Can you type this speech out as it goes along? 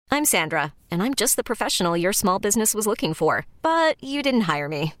I'm Sandra, and I'm just the professional your small business was looking for. But you didn't hire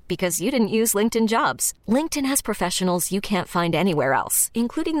me because you didn't use LinkedIn Jobs. LinkedIn has professionals you can't find anywhere else,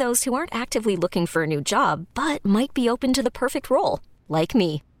 including those who aren't actively looking for a new job, but might be open to the perfect role, like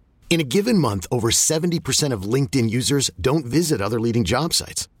me. In a given month, over 70% of LinkedIn users don't visit other leading job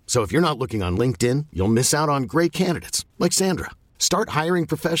sites. So if you're not looking on LinkedIn, you'll miss out on great candidates like Sandra. Start hiring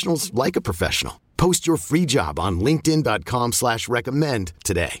professionals like a professional. Post your free job on linkedin.com/recommend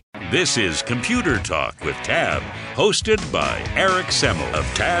today. This is Computer Talk with Tab, hosted by Eric Semmel of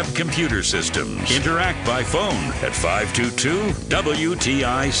Tab Computer Systems. Interact by phone at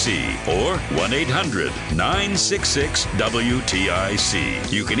 522-WTIC or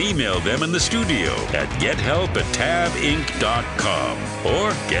 1-800-966-WTIC. You can email them in the studio at gethelp@tabinc.com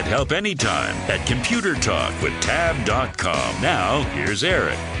or get help anytime at computertalkwithtab.com. Now, here's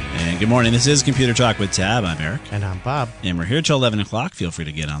Eric. And good morning. This is Computer Talk with Tab. I'm Eric. And I'm Bob. And we're here till 11 o'clock. Feel free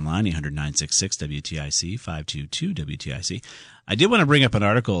to get online, 800-966-WTIC, 522-WTIC. I did want to bring up an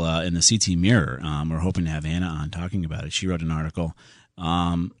article in the CT Mirror. We're hoping to have Anna on talking about it. She wrote an article.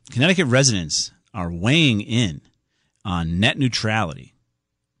 Connecticut residents are weighing in on net neutrality,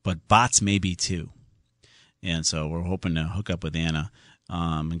 but bots may be too. And so we're hoping to hook up with Anna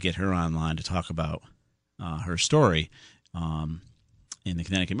and get her online to talk about her story. In the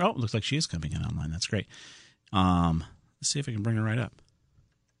Connecticut. Oh, it looks like she is coming in online. That's great. Let's see if I can bring her right up.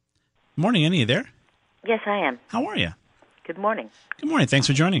 Morning, Annie. You there? Yes, I am. How are you? Good morning. Good morning. Thanks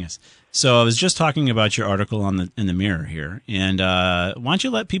for joining us. So I was just talking about your article in the Mirror here, and why don't you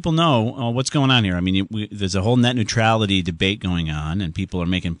let people know what's going on here? I mean, there's a whole net neutrality debate going on, and people are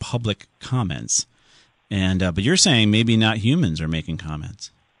making public comments. And but you're saying maybe not humans are making comments.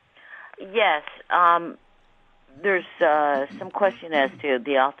 Yes. There's some question as to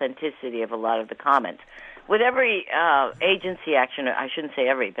the authenticity of a lot of the comments. With every agency action, I shouldn't say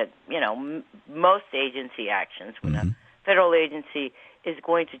every, but most agency actions, when a federal agency is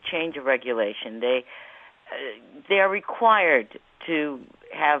going to change a regulation, they are required to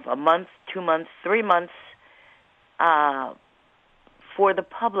have a month, 2 months, 3 months for the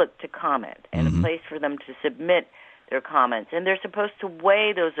public to comment and a place for them to submit their comments, and they're supposed to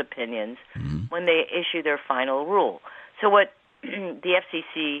weigh those opinions when they issue their final rule. So what the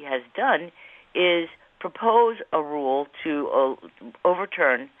FCC has done is propose a rule to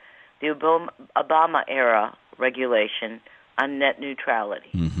overturn the Obama-era regulation on net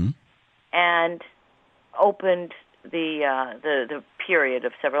neutrality and opened the period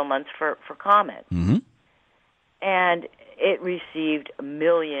of several months for comment. And it received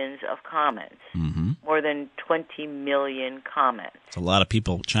millions of comments, more than 20 million comments. It's a lot of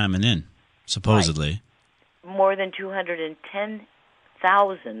people chiming in, supposedly. Right. More than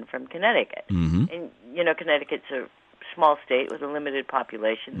 210,000 from Connecticut. And, Connecticut's a small state with a limited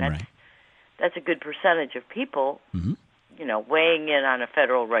population. That's a good percentage of people, weighing in on a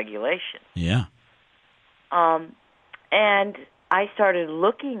federal regulation. Yeah. And I started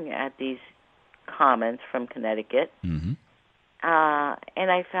looking at these comments from Connecticut, and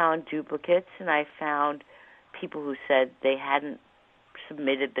I found duplicates, and I found people who said they hadn't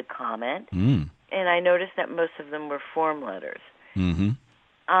submitted the comment, and I noticed that most of them were form letters. Then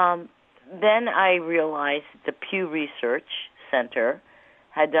I realized the Pew Research Center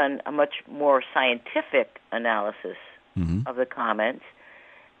had done a much more scientific analysis of the comments,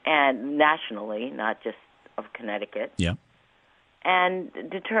 and nationally, not just of Connecticut. Yeah. And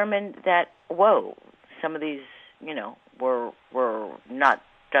determined that, some of these, were not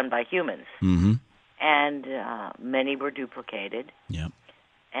done by humans. And many were duplicated. Yeah.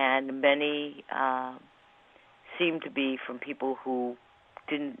 And many seemed to be from people who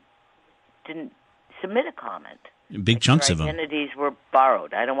didn't submit a comment. Big chunks of them. Identities were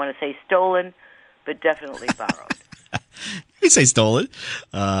borrowed. I don't want to say stolen, but definitely borrowed. You say stolen.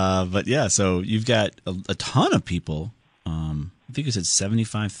 But yeah, so you've got a ton of people. I think you said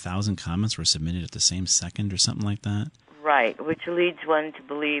 75,000 comments were submitted at the same second or something like that. Right, which leads one to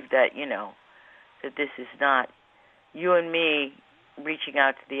believe that, that this is not you and me reaching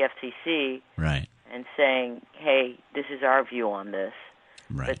out to the FCC right. and saying, hey, this is our view on this,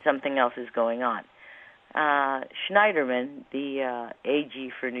 right. but something else is going on. Schneiderman, the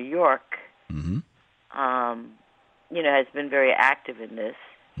AG for New York, has been very active in this.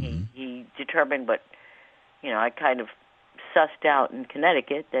 He determined what, I kind of sussed out in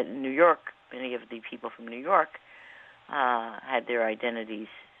Connecticut that in New York, many of the people from New York had their identities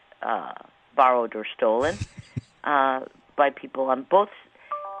borrowed or stolen by people on both.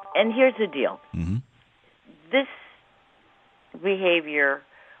 And here's the deal. This behavior,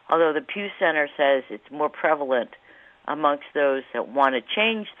 although the Pew Center says it's more prevalent amongst those that want to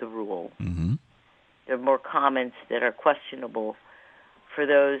change the rule. Mm-hmm. There are more comments that are questionable for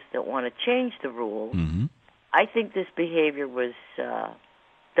those that want to change the rule. Mm-hmm. I think this behavior was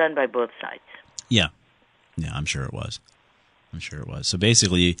done by both sides. Yeah, I'm sure it was. So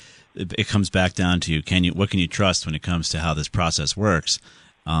basically, it comes back down to what can you trust when it comes to how this process works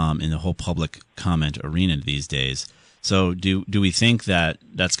in the whole public comment arena these days. So do we think that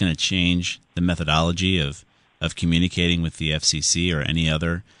that's going to change the methodology of communicating with the FCC or any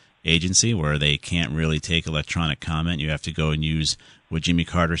other agency where they can't really take electronic comment? You have to go and use what Jimmy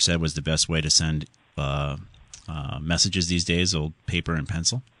Carter said was the best way to send messages these days, old paper and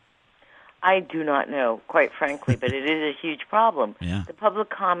pencil? I do not know, quite frankly, but it is a huge problem. Yeah. The public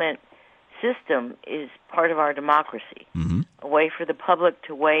comment system is part of our democracy, Mm-hmm. a way for the public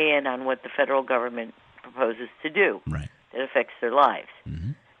to weigh in on what the federal government proposes to do Right. that affects their lives.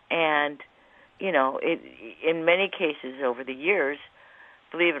 Mm-hmm. And, in many cases over the years,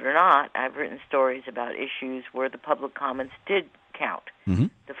 believe it or not, I've written stories about issues where the public comments did count. Mm-hmm.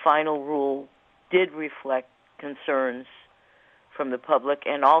 The final rule did reflect concerns from the public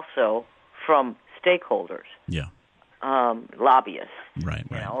and also from stakeholders, Yeah. lobbyists. Right.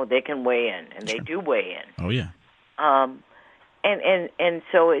 They can weigh in, and Sure. they do weigh in. Oh yeah. And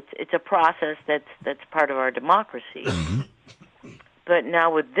so it's a process that's part of our democracy. Mm-hmm. But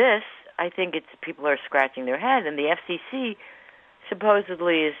now with this, I think people are scratching their head, and the FCC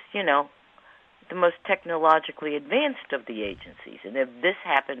supposedly is the most technologically advanced of the agencies. And if this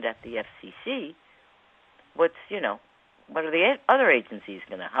happened at the FCC, what are the other agencies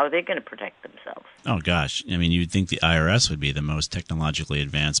how are they going to protect themselves? Oh, gosh. I mean, you'd think the IRS would be the most technologically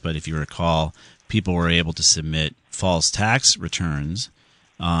advanced, but if you recall, people were able to submit false tax returns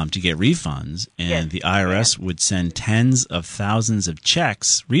to get refunds, and Yes. the IRS would send tens of thousands of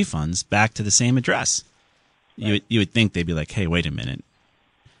checks, refunds, back to the same address. Right. You would think they'd be like, hey, wait a minute.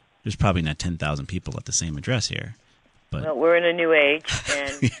 There's probably not 10,000 people at the same address here. But Well, we're in a new age,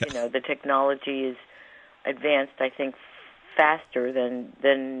 and the technology is advanced, I think, faster than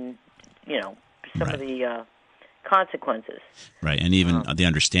some Right. of the consequences. right, and even the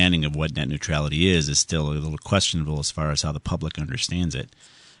understanding of what net neutrality is still a little questionable as far as how the public understands it.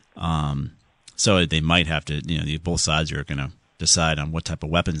 So they might have to, both sides are going to decide on what type of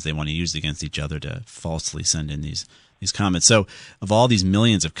weapons they want to use against each other to falsely send in these comments. So of all these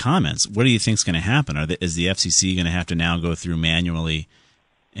millions of comments, what do you think is going to happen? Is the FCC going to have to now go through manually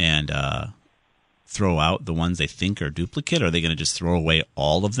and throw out the ones they think are duplicate? Or are they going to just throw away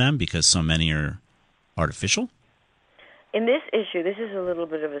all of them because so many are artificial? In this issue, this is a little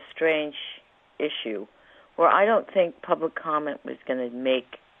bit of a strange issue where I don't think public comment was going to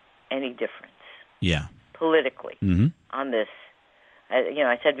make any difference Yeah. politically Mm-hmm. on this.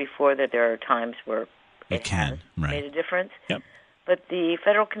 I said before that there are times where It can, has right. made a difference. Yep. But the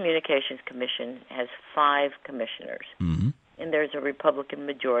Federal Communications Commission has 5 commissioners, Mm-hmm. and there's a Republican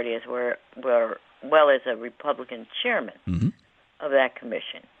majority as well as a Republican chairman Mm-hmm. of that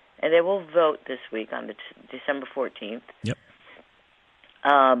commission. And they will vote this week on December 14th Yep.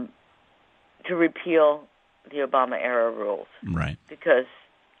 To repeal the Obama-era rules Right. because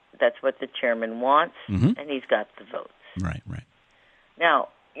that's what the chairman wants, Mhm. and he's got the votes. Right. Now,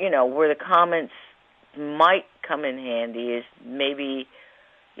 where the comments might come in handy is maybe,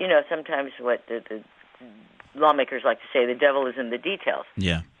 sometimes what the lawmakers like to say, the devil is in the details.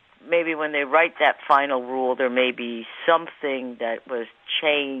 Yeah. Maybe when they write that final rule, there may be something that was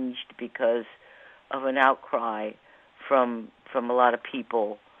changed because of an outcry from a lot of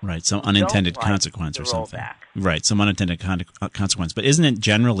people. Right, some unintended like consequence the or something. rollback. Right, some unintended consequence. But isn't it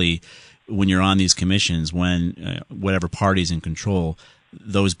generally, when you're on these commissions, when whatever party's in control,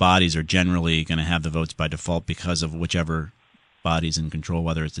 those bodies are generally going to have the votes by default because of whichever body's in control,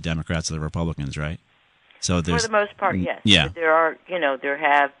 whether it's the Democrats or the Republicans, right? So For there's the most part, yes. Yeah. But there are, there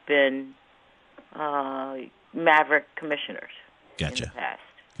have been maverick commissioners in Gotcha. the past.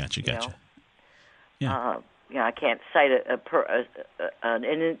 Gotcha. I can't cite an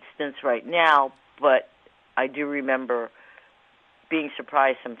instance right now, but I do remember being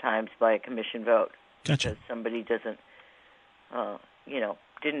surprised sometimes by a commission vote Gotcha. because somebody doesn't,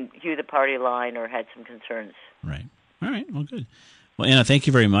 didn't hew the party line or had some concerns. Right. All right. Well, good. Well, Anna, thank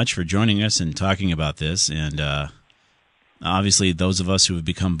you very much for joining us and talking about this. And obviously, those of us who have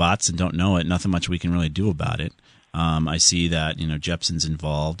become bots and don't know it, nothing much we can really do about it. I see that, Jepson's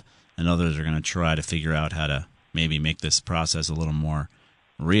involved, and others are going to try to figure out how to maybe make this process a little more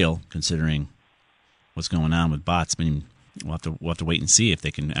real, considering what's going on with bots. I mean, we'll have to wait and see if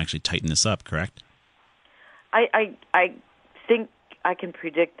they can actually tighten this up, correct? I think I can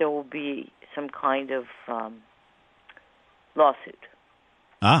predict there will be some kind of lawsuit.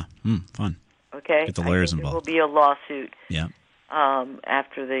 Fun. Okay? Get the lawyers There will involved. be a lawsuit Yeah.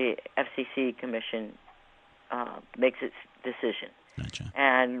 after the FCC Commission makes its decision. Gotcha.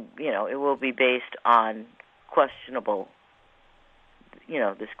 And, it will be based on questionable,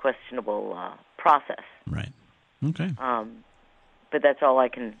 this questionable process. Right. Okay. But that's all I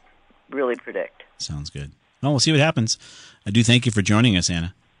can really predict. Sounds good. Well, we'll see what happens. I do thank you for joining us,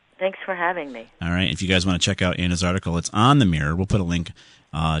 Anna. Thanks for having me. All right. If you guys want to check out Anna's article, it's on the Mirror. We'll put a link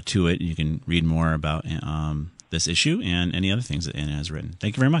to it. You can read more about this issue and any other things that Anna has written.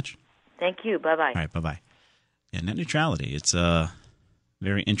 Thank you very much. Thank you. Bye-bye. All right. Bye-bye. Yeah, net neutrality. It's a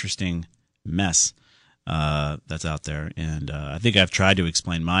very interesting mess that's out there. And I think I've tried to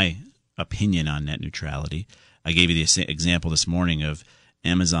explain my opinion on net neutrality. I gave you the example this morning of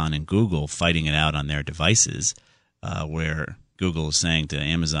Amazon and Google fighting it out on their devices, where Google is saying to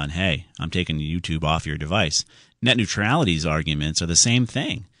Amazon, hey, I'm taking YouTube off your device. Net neutrality's arguments are the same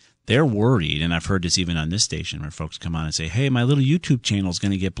thing. They're worried, and I've heard this even on this station where folks come on and say, hey, my little YouTube channel is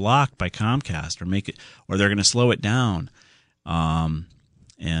going to get blocked by Comcast or they're going to slow it down.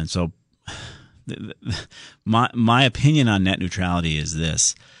 And so my opinion on net neutrality is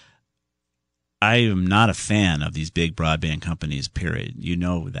this. I am not a fan of these big broadband companies, period. You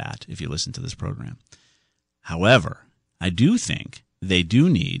know that if you listen to this program. However, I do think they do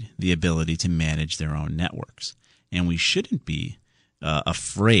need the ability to manage their own networks. And we shouldn't be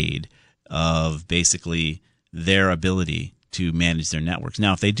afraid of basically their ability to manage their networks.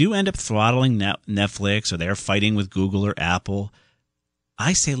 Now, if they do end up throttling Netflix or they're fighting with Google or Apple,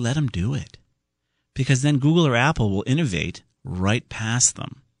 I say let them do it. Because then Google or Apple will innovate right past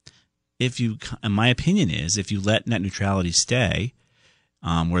them. And my opinion is, if you let net neutrality stay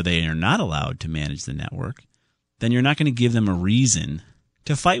where they are not allowed to manage the network, then you're not going to give them a reason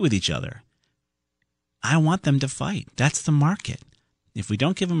to fight with each other. I want them to fight. That's the market. If we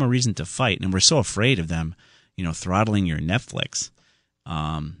don't give them a reason to fight, and we're so afraid of them, throttling your Netflix,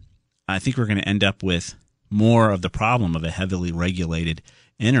 I think we're going to end up with more of the problem of a heavily regulated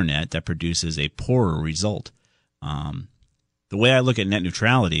internet that produces a poorer result. The way I look at net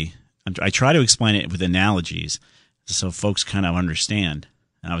neutrality, I try to explain it with analogies so folks kind of understand.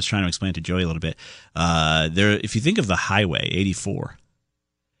 And I was trying to explain it to Joey a little bit. If you think of the highway, 84,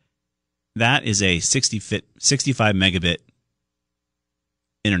 that is a 65 megabit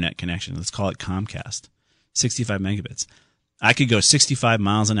internet connection. Let's call it Comcast. 65 megabits. I could go 65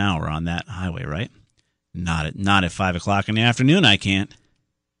 miles an hour on that highway, right? Not at 5 o'clock in the afternoon, I can't.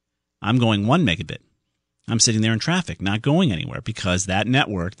 I'm going 1 megabit. I'm sitting there in traffic, not going anywhere, because that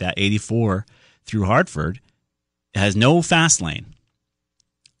network, that 84 through Hartford, has no fast lane,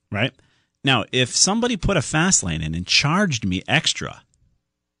 right? Now, if somebody put a fast lane in and charged me extra,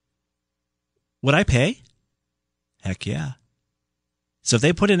 would I pay? Heck yeah. So if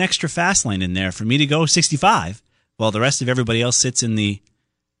they put an extra fast lane in there for me to go 65, while the rest of everybody else sits in the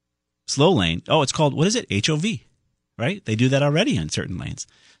slow lane, it's called, what is it? HOV, right? They do that already on certain lanes.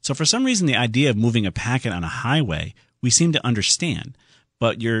 So for some reason, the idea of moving a packet on a highway, we seem to understand.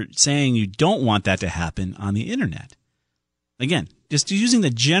 But you're saying you don't want that to happen on the internet. Again, just using the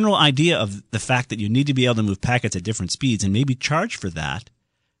general idea of the fact that you need to be able to move packets at different speeds and maybe charge for that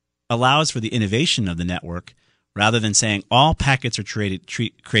allows for the innovation of the network rather than saying all packets are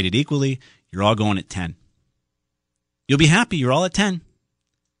created equally, you're all going at 10. You'll be happy you're all at 10.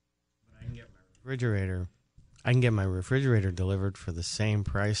 I can get my refrigerator delivered for the same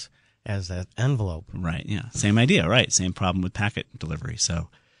price as that envelope. Right, yeah. Same idea, right. Same problem with packet delivery. So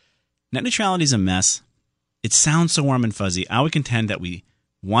net neutrality is a mess. It sounds so warm and fuzzy. I would contend that we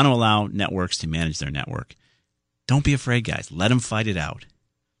want to allow networks to manage their network. Don't be afraid, guys. Let them fight it out.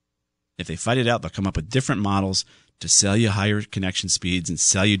 If they fight it out, they'll come up with different models to sell you higher connection speeds and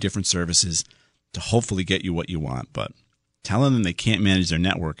sell you different services to hopefully get you what you want. But telling them they can't manage their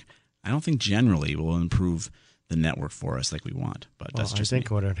network, I don't think generally will improve the network for us like we want. But that's just I think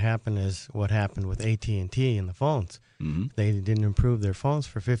what would happen is what happened with AT&T and the phones. Mm-hmm. They didn't improve their phones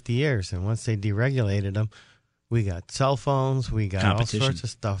for 50 years, and once they deregulated them, we got cell phones, we got all sorts of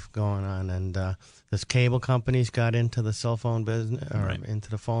stuff going on, and this cable companies got into the cell phone business, or into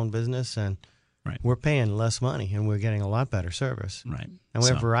the phone business, and we're paying less money, and we're getting a lot better service. Right. And we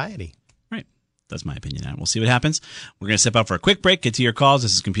have variety. Right. That's my opinion on it. We'll see what happens. We're going to step out for a quick break, get to your calls.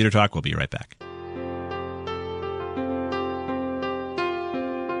 This is Computer Talk. We'll be right back.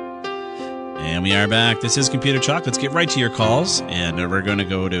 And we are back. This is Computer Talk. Let's get right to your calls, and we're going to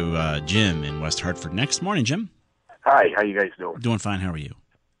go to Jim in West Hartford next. Morning, Jim. Hi, how you guys doing? Doing fine. How are you?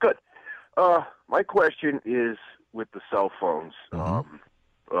 Good. My question is with the cell phones.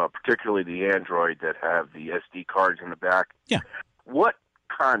 Mm-hmm. particularly the Android that have the SD cards in the back. Yeah. What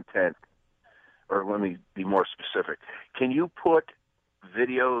content, or let me be more specific, can you put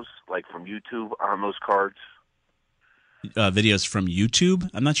videos like from YouTube on those cards? Videos from YouTube?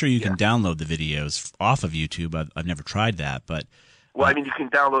 I'm not sure you can download the videos off of YouTube. I've never tried that, but... Well, I mean, you can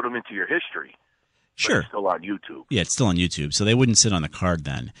download them into your history. Sure. But it's still on YouTube. Yeah, it's still on YouTube, so they wouldn't sit on the card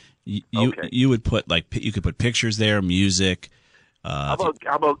then. You would put, you could put pictures there, music... How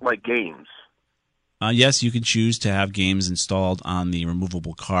about like games? Yes, you can choose to have games installed on the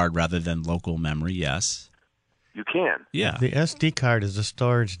removable card rather than local memory, yes. You can? Yeah. The SD card is a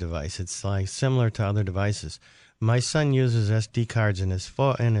storage device. It's like similar to other devices. My son uses SD cards in his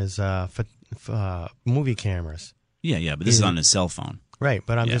movie cameras. Yeah, but this is on his cell phone. Right,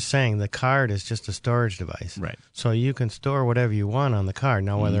 but I'm just saying the card is just a storage device. Right. So you can store whatever you want on the card.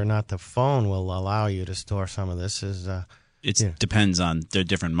 Now, whether or not the phone will allow you to store some of this is... It depends on the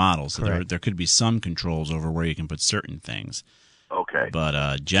different models. So Correct. there could be some controls over where you can put certain things. Okay.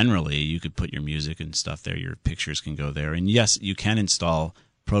 But generally, you could put your music and stuff there. Your pictures can go there. And yes, you can install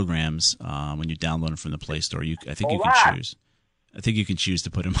programs when you download them from the Play Store. I think you can choose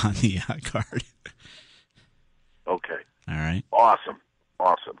to put them on the card. Okay. All right. Awesome.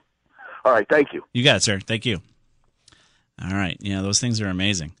 All right, thank you. You got it, sir. Thank you. All right. Yeah, those things are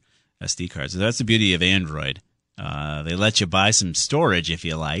amazing. SD cards. So that's the beauty of Android. They let you buy some storage if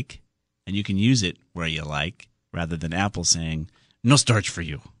you like, and you can use it where you like, rather than Apple saying, no storage for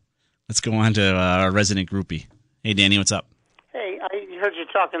you. Let's go on to our resident groupie. Hey, Danny, what's up? Hey, I heard you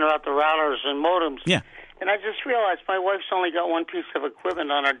talking about the routers and modems. Yeah. And I just realized my wife's only got one piece of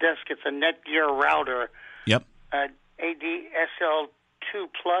equipment on her desk. It's a Netgear router. Yep. ADSL2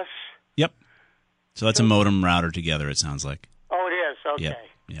 Plus. Yep. So that's a modem router together, it sounds like. Oh, it is? Okay. Yep.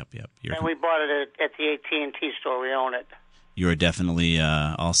 And we bought it at the AT&T store. We own it. You are definitely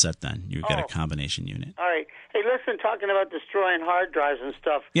all set then. You've got a combination unit. All right. Hey, listen, talking about destroying hard drives and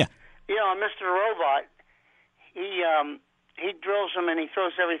stuff. Yeah. You know, Mr. Robot, he drills them and he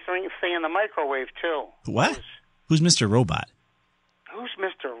throws everything in the microwave, too. What? Who's Mr. Robot? Who's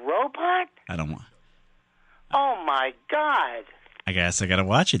Mr. Robot? I don't want... Oh, my God. I guess I got to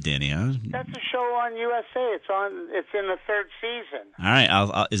watch it, Danny. That's a show on USA. It's in the third season. All right.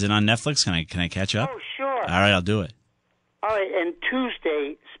 I'll is it on Netflix? Can I catch up? Oh, sure. All right, I'll do it. All right, and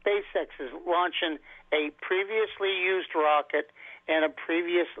Tuesday, SpaceX is launching a previously used rocket and a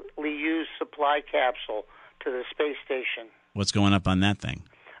previously used supply capsule to the space station. What's going up on that thing?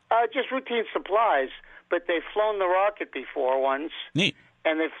 Just routine supplies, but they've flown the rocket before once. Neat.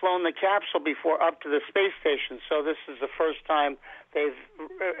 And they've flown the capsule before up to the space station, so this is the first time they've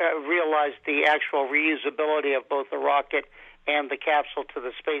realized the actual reusability of both the rocket and the capsule to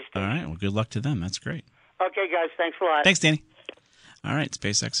the space station. All right, well, good luck to them. That's great. Okay, guys, thanks a lot. Thanks, Danny. All right,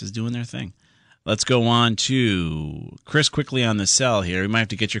 SpaceX is doing their thing. Let's go on to Chris quickly on the cell here. We might have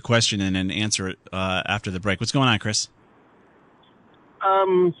to get your question in and answer it after the break. What's going on, Chris?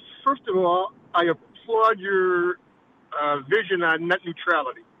 First of all, I applaud your vision on net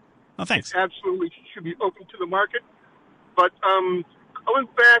neutrality. Oh, thanks. It absolutely should be open to the market. But going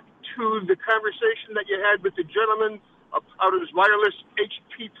back to the conversation that you had with the gentleman out of his wireless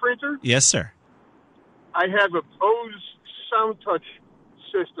HP printer. Yes, sir. I have a Bose SoundTouch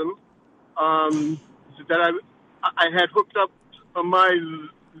system that I had hooked up on my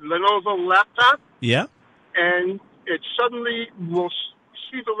Lenovo laptop. Yeah. And it suddenly will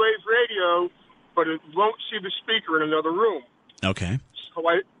see the wave radio, but it won't see the speaker in another room. Okay. So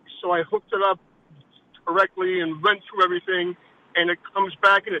I hooked it up correctly and went through everything, and it comes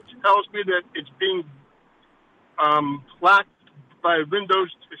back and it tells me that it's being blocked by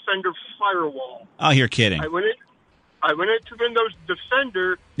Windows Defender Firewall. Oh, you're kidding. I went into Windows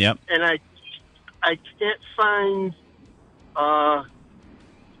Defender. Yep. And I can't find how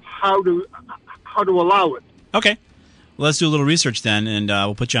to allow it. Okay. Well, let's do a little research then, and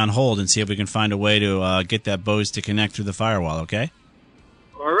we'll put you on hold and see if we can find a way to get that Bose to connect through the firewall, okay?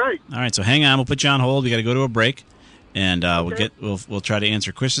 All right. All right, so hang on. We'll put you on hold. We got to go to a break, and we'll try to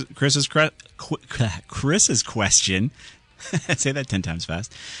answer Chris's question. Say that 10 times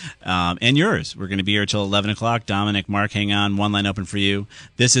fast. And yours. We're going to be here till 11 o'clock. Dominic, Mark, hang on. One line open for you.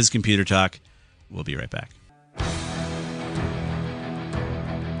 This is Computer Talk. We'll be right back.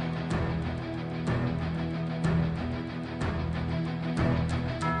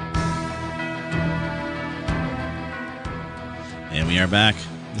 And we are back.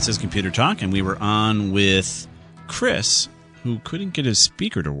 This is Computer Talk, and we were on with Chris, who couldn't get his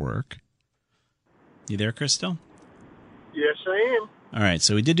speaker to work. You there, Chris, still? Yes, I am. All right,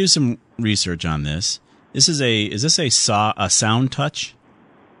 so we did do some research on this. Is this a SoundTouch?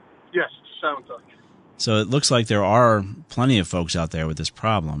 SoundTouch. So it looks like there are plenty of folks out there with this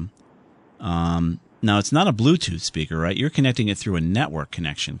problem. Now, it's not a Bluetooth speaker, right? You're connecting it through a network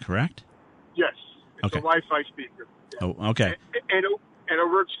connection, correct? Yes. It's okay. a Wi-Fi speaker. Yeah. Oh, okay. And it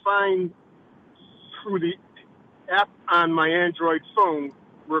works fine through the app on my Android phone.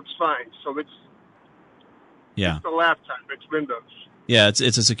 Works fine. So it's the laptop. It's Windows. Yeah, it's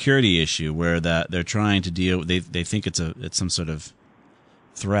a security issue where that they're trying to deal. They think it's some sort of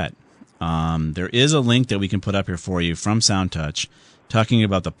threat. There is a link that we can put up here for you from SoundTouch, talking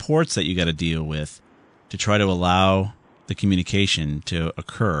about the ports that you got to deal with to try to allow the communication to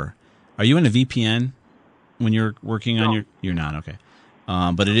occur. Are you in a VPN when you're working on your? You're not, okay.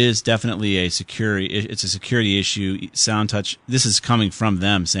 But it is definitely it's a security issue. SoundTouch, this is coming from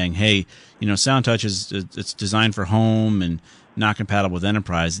them saying, hey, SoundTouch it's designed for home and not compatible with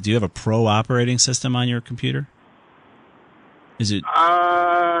enterprise. Do you have a pro operating system on your computer? Is it?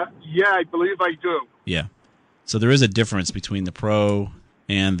 Yeah, I believe I do. Yeah. So there is a difference between the pro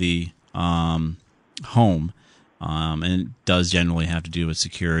and the home, and it does generally have to do with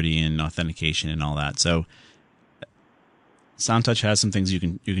security and authentication and all that. So SoundTouch has some things you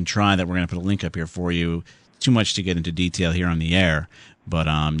can try that we're going to put a link up here for you. Too much to get into detail here on the air, but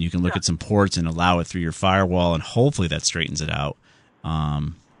you can look at some ports and allow it through your firewall, and hopefully that straightens it out.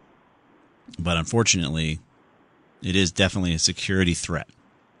 But unfortunately, it is definitely a security threat.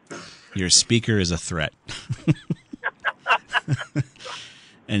 Your speaker is a threat.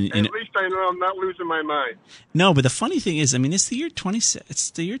 And at least I know I'm not losing my mind. No, but the funny thing is, I mean, it's the year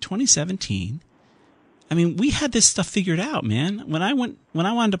 2017. I mean, we had this stuff figured out, man. When I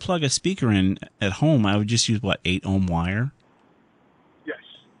wanted to plug a speaker in at home, I would just use 8-ohm wire.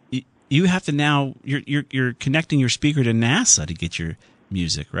 Yes. You have to now. You're connecting your speaker to NASA to get your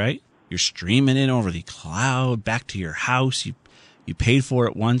music, right? You're streaming it over the cloud back to your house. You paid for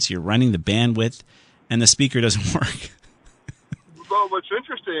it once. You're running the bandwidth, and the speaker doesn't work. Well, what's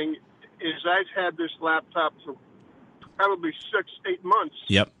interesting is I've had this laptop for probably 6-8 months.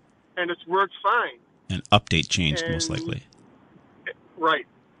 Yep. And it's worked fine. An update changed, most likely. Right.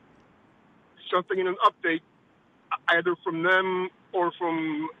 Something in an update, either from them or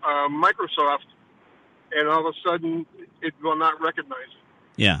from Microsoft, and all of a sudden it will not recognize it.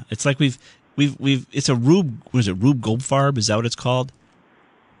 Yeah, it's like we've it's a Rube. Was it Rube Goldfarb? Is that what it's called,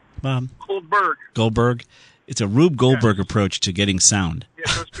 Bob? Goldberg. It's a Rube Goldberg approach to getting sound.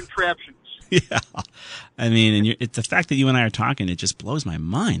 Yeah, those contraptions. Yeah, I mean, and it's the fact that you and I are talking, it just blows my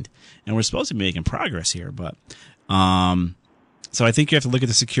mind. And we're supposed to be making progress here, but so I think you have to look at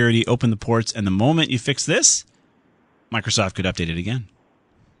the security, open the ports, and the moment you fix this, Microsoft could update it again.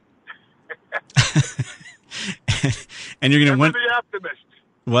 And you're going to win. The optimist.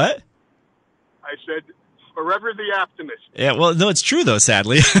 What? I said, forever the optimist. Yeah, well, no, it's true though.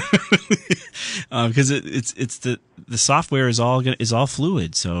 Sadly, because it's the software is all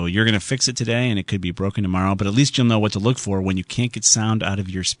fluid. So you're going to fix it today, and it could be broken tomorrow. But at least you'll know what to look for when you can't get sound out of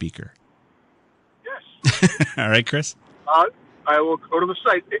your speaker. Yes. All right, Chris. I will go to the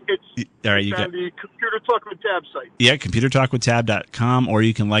site. It's all right. It's on the Computer Talk with Tab site. Yeah, computertalkwithtab.com, or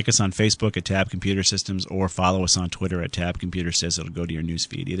you can like us on Facebook at Tab Computer Systems, or follow us on Twitter at Tab Computer Sys. It'll go to your news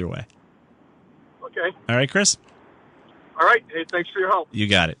feed either way. Okay. All right, Chris? All right. Hey, thanks for your help. You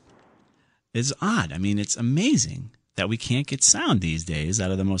got it. It's odd. I mean, it's amazing that we can't get sound these days out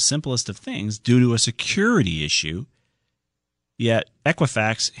of the most simplest of things due to a security issue, yet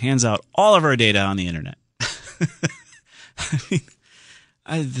Equifax hands out all of our data on the internet. I mean,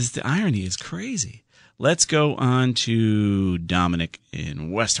 the irony is crazy. Let's go on to Dominic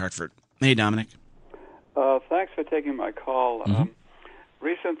in West Hartford. Hey, Dominic. Thanks for taking my call. Mm-hmm.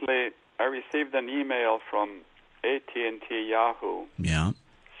 Recently, I received an email from AT&T Yahoo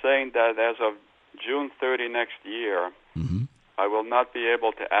saying that as of June 30 next year, I will not be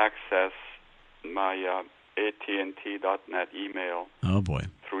able to access my AT&T.net email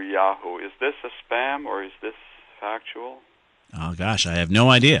through Yahoo. Is this a spam or is this factual? Oh, gosh, I have no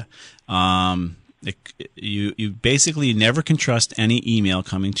idea. You basically never can trust any email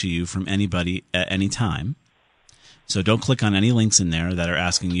coming to you from anybody at any time. So don't click on any links in there that are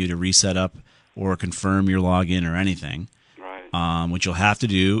asking you to reset up or confirm your login or anything. Right. What you'll have to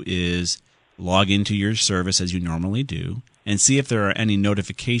do is log into your service as you normally do and see if there are any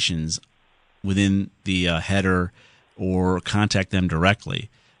notifications within the header or contact them directly.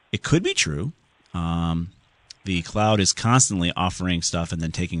 It could be true. The cloud is constantly offering stuff and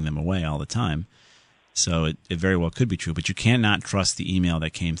then taking them away all the time. So it very well could be true, but you cannot trust the email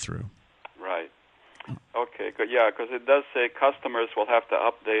that came through. Right. Okay, good. Yeah, because it does say customers will have to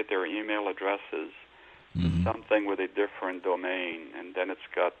update their email addresses to something with a different domain, and then it's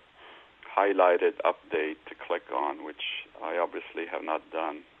got highlighted update to click on, which I obviously have not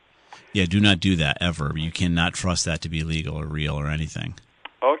done. Yeah, do not do that ever. You cannot trust that to be legal or real or anything.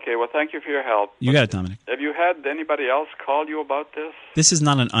 Okay, well, thank you for your help. You got it, Dominic. Have you had anybody else call you about this? This is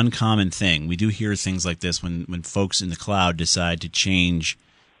not an uncommon thing. We do hear things like this when folks in the cloud decide to change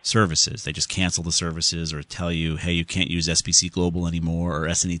services. They just cancel the services or tell you, hey, you can't use SBC Global anymore or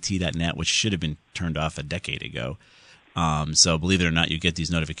SNET.net, which should have been turned off a decade ago. So believe it or not, you get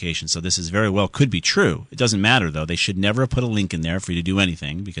these notifications. So this is very well could be true. It doesn't matter, though. They should never have put a link in there for you to do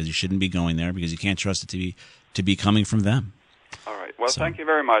anything because you shouldn't be going there because you can't trust it to be coming from them. All right. Well, thank you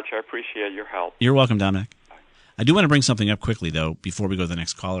very much. I appreciate your help. You're welcome, Dominic. Bye. I do want to bring something up quickly, though, before we go to the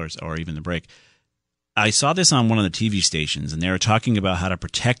next callers or even the break. I saw this on one of the TV stations, and they were talking about how to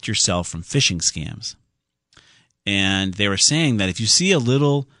protect yourself from phishing scams. And they were saying that if you see a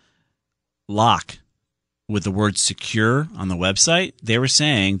little lock with the word secure on the website, they were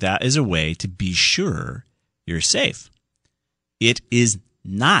saying that is a way to be sure you're safe. It is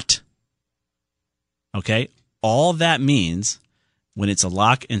not. Okay? All that means when it's a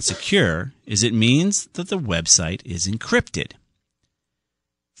lock and secure is it means that the website is encrypted.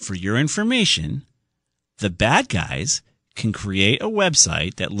 For your information, the bad guys can create a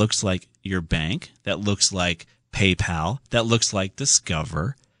website that looks like your bank, that looks like PayPal, that looks like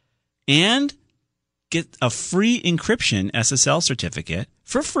Discover, and get a free encryption SSL certificate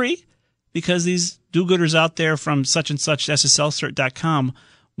for free because these do-gooders out there from such and such SSLcert.com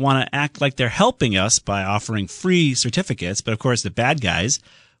want to act like they're helping us by offering free certificates. But, of course, the bad guys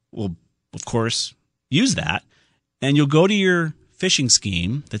will, of course, use that. And you'll go to your phishing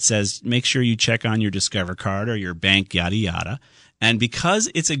scheme that says make sure you check on your Discover card or your bank, yada, yada. And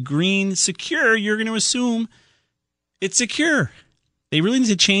because it's a green secure, you're going to assume it's secure. They really need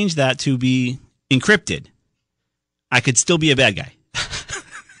to change that to be encrypted. I could still be a bad guy.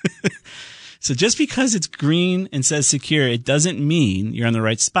 So just because it's green and says secure, it doesn't mean you're on the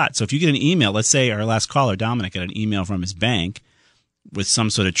right spot. So if you get an email, let's say our last caller, Dominic, got an email from his bank with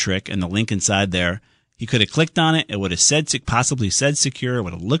some sort of trick and the link inside there, he could have clicked on it. It would have said, possibly said secure. It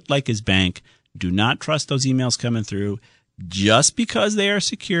would have looked like his bank. Do not trust those emails coming through. Just because they are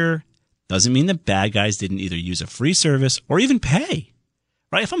secure doesn't mean the bad guys didn't either use a free service or even pay.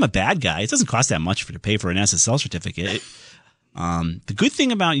 Right? If I'm a bad guy, it doesn't cost that much to pay for an SSL certificate. The good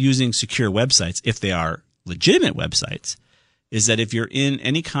thing about using secure websites, if they are legitimate websites, is that if you're in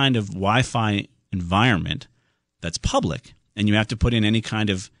any kind of Wi-Fi environment that's public and you have to put in any kind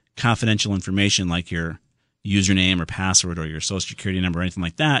of confidential information like your username or password or your social security number or anything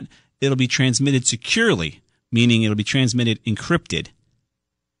like that, it'll be transmitted securely, meaning it'll be transmitted encrypted.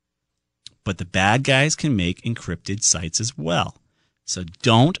 But the bad guys can make encrypted sites as well. So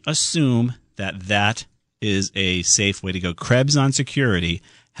don't assume that that is a safe way to go. Krebs on Security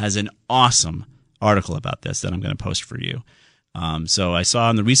has an awesome article about this that I'm going to post for you. So I saw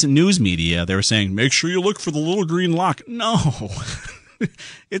in the recent news media, they were saying, make sure you look for the little green lock. No,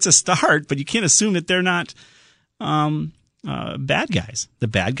 it's a start, but you can't assume that they're not bad guys. The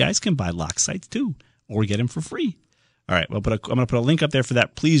bad guys can buy lock sites too, or get them for free. All right, well, I'm going to put a link up there for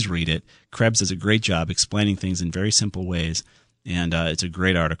that. Please read it. Krebs does a great job explaining things in very simple ways, and it's a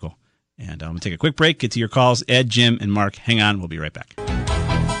great article. And I'm going to take a quick break, get to your calls. Ed, Jim, and Mark, hang on. We'll be right back.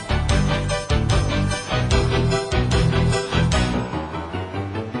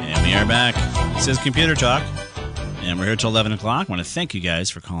 And we are back. This is Computer Talk, and we're here till 11 o'clock. I want to thank you guys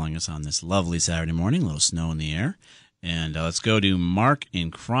for calling us on this lovely Saturday morning. A little snow in the air. And let's go to Mark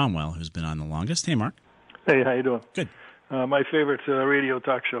in Cromwell, who's been on the longest. Hey, Mark. Hey, how you doing? Good. My favorite radio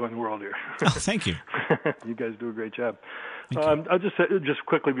talk show in the world here. Oh, thank you. You guys do a great job. I'll just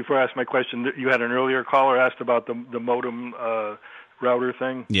quickly before I ask my question, you had an earlier caller asked about the modem router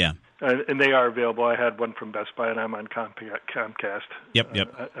thing. Yeah. And they are available. I had one from Best Buy, and I'm on Comcast. Yep.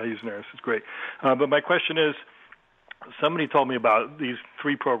 I use theirs. It's great. But my question is, somebody told me about these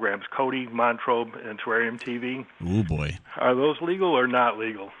 3 programs, Kodi, Montrobe, and Terrarium TV. Oh, boy. Are those legal or not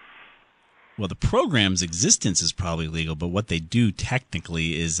legal? Well, the program's existence is probably legal, but what they do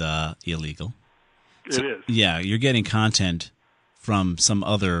technically is illegal. It is. Yeah, you're getting content from some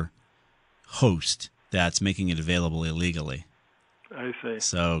other host that's making it available illegally. I see.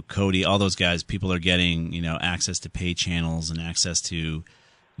 So Kodi, all those guys, people are getting, access to pay channels and access to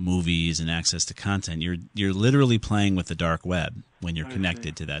movies and access to content. You're literally playing with the dark web when you're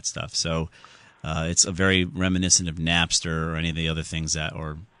connected to that stuff. So it's a very reminiscent of Napster or any of the other things that,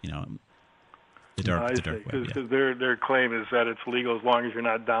 or The dark web. Because their claim is that it's legal as long as you're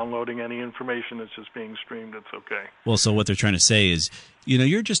not downloading any information. It's just being streamed. It's okay. Well, so what they're trying to say is,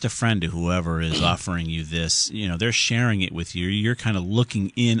 you're just a friend to whoever is offering you this. They're sharing it with you. You're kind of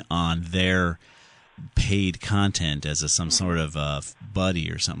looking in on their paid content as some sort of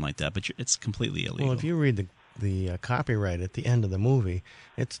buddy or something like that. But it's completely illegal. Well, if you read the copyright at the end of the movie,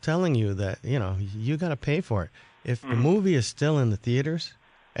 it's telling you that you got to pay for it. If the movie is still in the theaters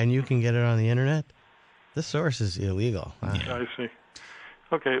and you can get it on the internet, the source is illegal. I see.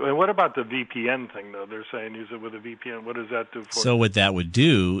 Okay, and what about the VPN thing, though? They're saying use it with a VPN. What does that do for you? So what that would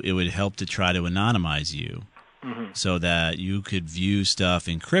do, it would help to try to anonymize you so that you could view stuff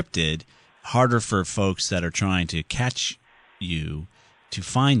encrypted, harder for folks that are trying to catch you to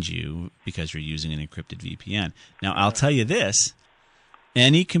find you because you're using an encrypted VPN. Now, I'll tell you this.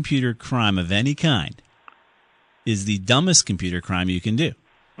 Any computer crime of any kind is the dumbest computer crime you can do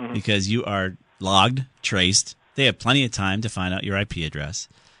because you are logged, traced. They have plenty of time to find out your IP address.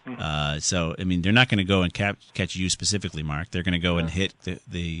 So, they're not going to go and catch you specifically, Mark. They're going to go and hit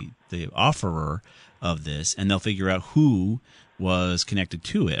the offerer of this, and they'll figure out who was connected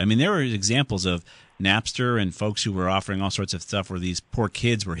to it. There were examples of Napster and folks who were offering all sorts of stuff where these poor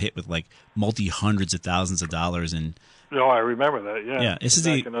kids were hit with like multi-hundreds of thousands of dollars and I remember that. Yeah, this is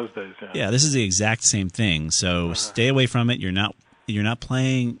back in those days. Yeah, this is the exact same thing. So stay away from it. You're not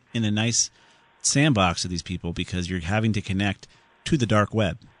playing in a nice sandbox of these people because you're having to connect to the dark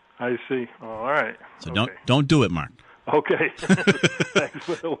web. I see. Oh, all right. So don't do it, Mark. Okay. Thanks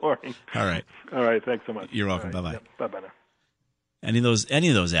for the warning. All right. All right. Thanks so much. You're welcome. Right. Bye-bye. Yep. Bye-bye now. Any of those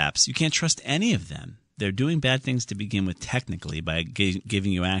apps, you can't trust any of them. They're doing bad things to begin with technically by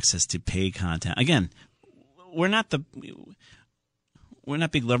giving you access to paid content. Again, we're not big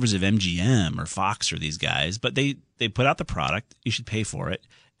lovers of MGM or Fox or these guys, but they put out the product. You should pay for it.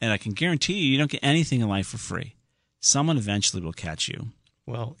 And I can guarantee you don't get anything in life for free. Someone eventually will catch you.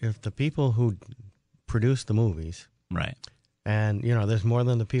 Well, if the people who produce the movies, right, and there's more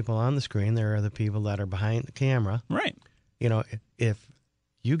than the people on the screen, there are the people that are behind the camera, right. If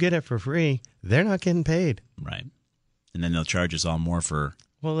you get it for free, they're not getting paid, right, and then they'll charge us all more for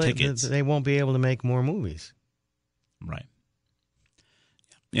tickets. They won't be able to make more movies, right.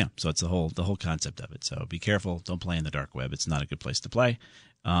 Yeah, so it's the whole concept of it. So be careful. Don't play in the dark web. It's not a good place to play.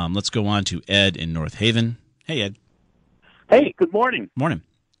 Let's go on to Ed in North Haven. Hey, Ed. Hey, good morning. Morning.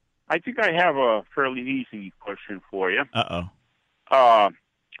 I think I have a fairly easy question for you. Uh-oh.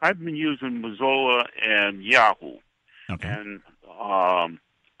 I've been using Mozilla and Yahoo. Okay. And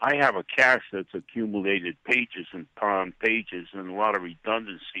I have a cache that's accumulated pages and pages and a lot of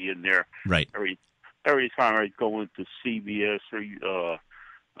redundancy in there. Right. Every time I go into CBS or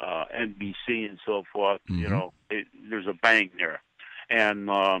NBC and so forth, there's a bang there. And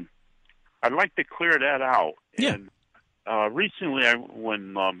I'd like to clear that out. Yeah. And recently,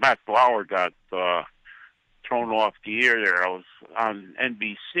 when Matt Lauer got thrown off the air there, I was on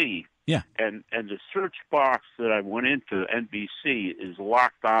NBC. Yeah. And the search box that I went into, NBC, is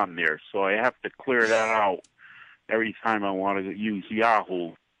locked on there. So I have to clear that out every time I want to use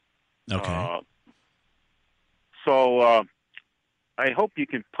Yahoo. Okay. So I hope you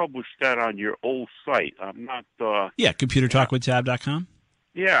can publish that on your old site. I'm not... computertalkwithtab.com?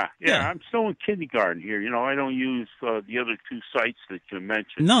 Yeah. I'm still in kindergarten here. I don't use the other two sites that you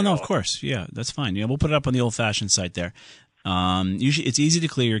mentioned. No, of course. Yeah, that's fine. We'll put it up on the old-fashioned site there. Usually, it's easy to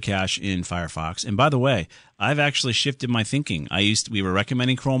clear your cache in Firefox. And by the way, I've actually shifted my thinking. We were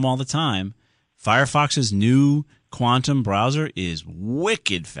recommending Chrome all the time. Firefox's new Quantum browser is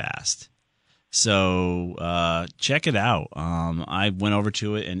wicked fast. So check it out. I went over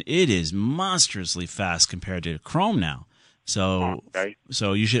to it, and it is monstrously fast compared to Chrome now. So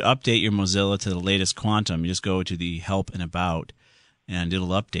you should update your Mozilla to the latest Quantum. You just go to the Help and About, and it'll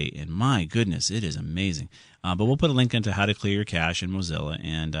update. And my goodness, it is amazing. But we'll put a link into how to clear your cache in Mozilla,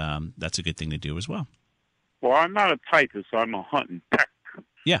 and that's a good thing to do as well. Well, I'm not a typist. I'm a hunt and peck.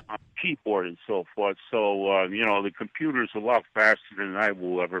 Yeah. On keyboard and so forth. So, the computer's a lot faster than I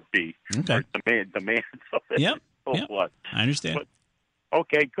will ever be. Okay. Demands of it. Yep. So forth. I understand. But,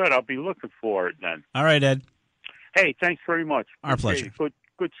 okay, good. I'll be looking for it then. All right, Ed. Hey, thanks very much. Our pleasure.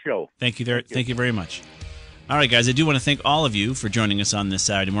 Good show. Thank you very much. All right, guys, I do want to thank all of you for joining us on this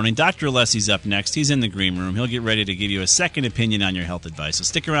Saturday morning. Dr. Alessi's up next. He's in the green room. He'll get ready to give you a second opinion on your health advice. So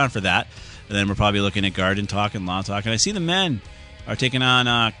stick around for that. And then we're probably looking at garden talk and lawn talk. And I see the men are taking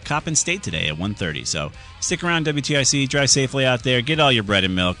on Coppin State today at 1:30. So stick around, WTIC. Drive safely out there. Get all your bread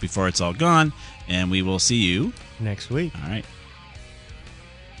and milk before it's all gone. And we will see you next week. All right.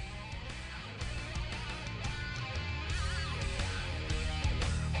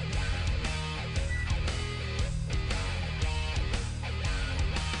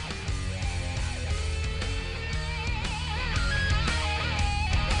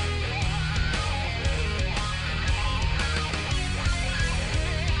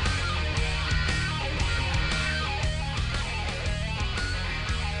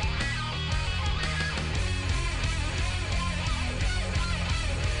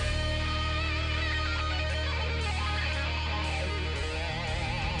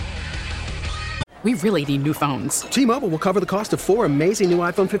 We really need new phones. T-Mobile will cover the cost of 4 amazing new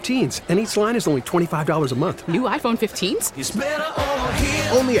iPhone 15s, and each line is only $25 a month. New iPhone 15s? It's better over here.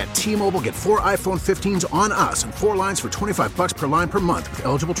 Only at T-Mobile, get 4 iPhone 15s on us and 4 lines for $25 per line per month with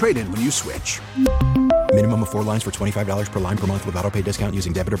eligible trade-in when you switch. Minimum of 4 lines for $25 per line per month with autopay discount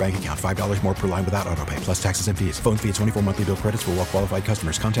using debit or bank account. $5 more per line without autopay, plus taxes and fees. Phone fee at 24 monthly bill credits for well-qualified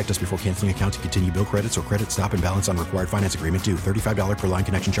customers. Contact us before canceling account to continue bill credits or credit stop and balance on required finance agreement due. $35 per line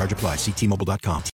connection charge applies. See T-Mobile.com.